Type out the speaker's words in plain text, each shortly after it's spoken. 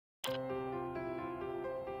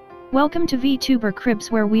Welcome to VTuber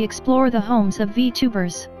Cribs, where we explore the homes of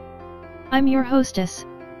VTubers. I'm your hostess,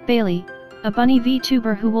 Bailey, a bunny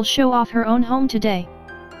VTuber who will show off her own home today.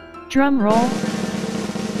 Drum roll.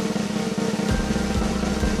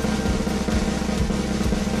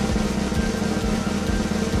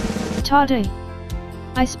 Ta-da!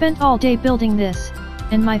 I spent all day building this,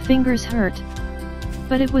 and my fingers hurt.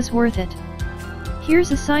 But it was worth it.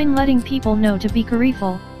 Here's a sign letting people know to be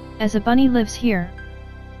careful, as a bunny lives here.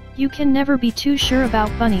 You can never be too sure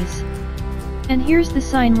about bunnies. And here's the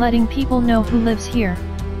sign letting people know who lives here.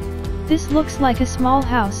 This looks like a small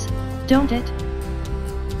house, don't it?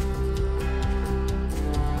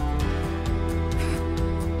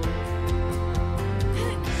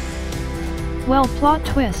 Well, plot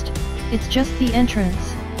twist, it's just the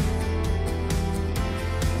entrance.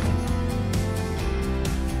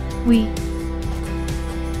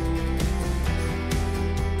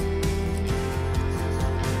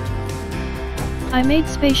 I made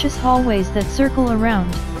spacious hallways that circle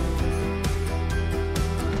around.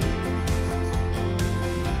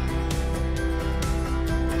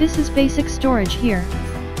 This is basic storage here.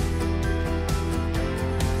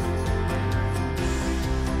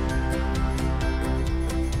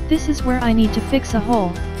 This is where I need to fix a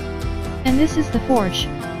hole. And this is the forge,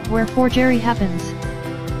 where forgery happens.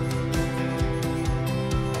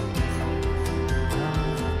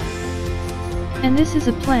 And this is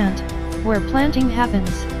a plant, where planting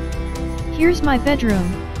happens. Here's my bedroom.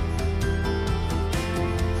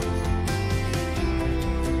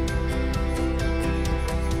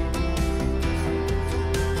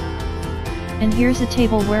 And here's a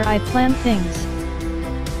table where I plan things.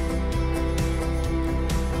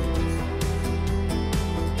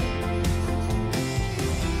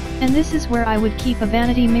 And this is where I would keep a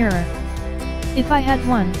vanity mirror, if I had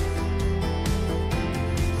one.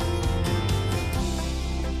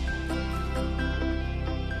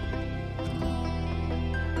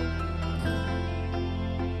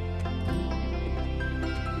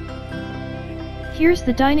 Here's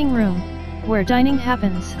the dining room, where dining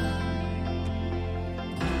happens.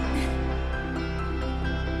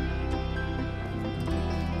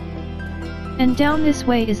 And down this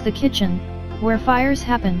way is the kitchen, where fires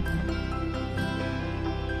happen.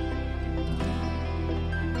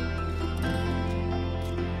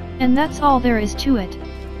 And that's all there is to it.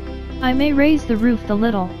 I may raise the roof a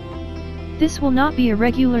little. This will not be a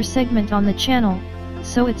regular segment on the channel,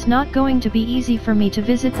 so it's not going to be easy for me to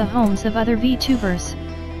visit the homes of other VTubers.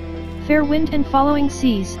 Fair wind and following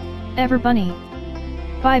seas, ever bunny.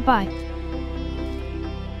 Bye bye.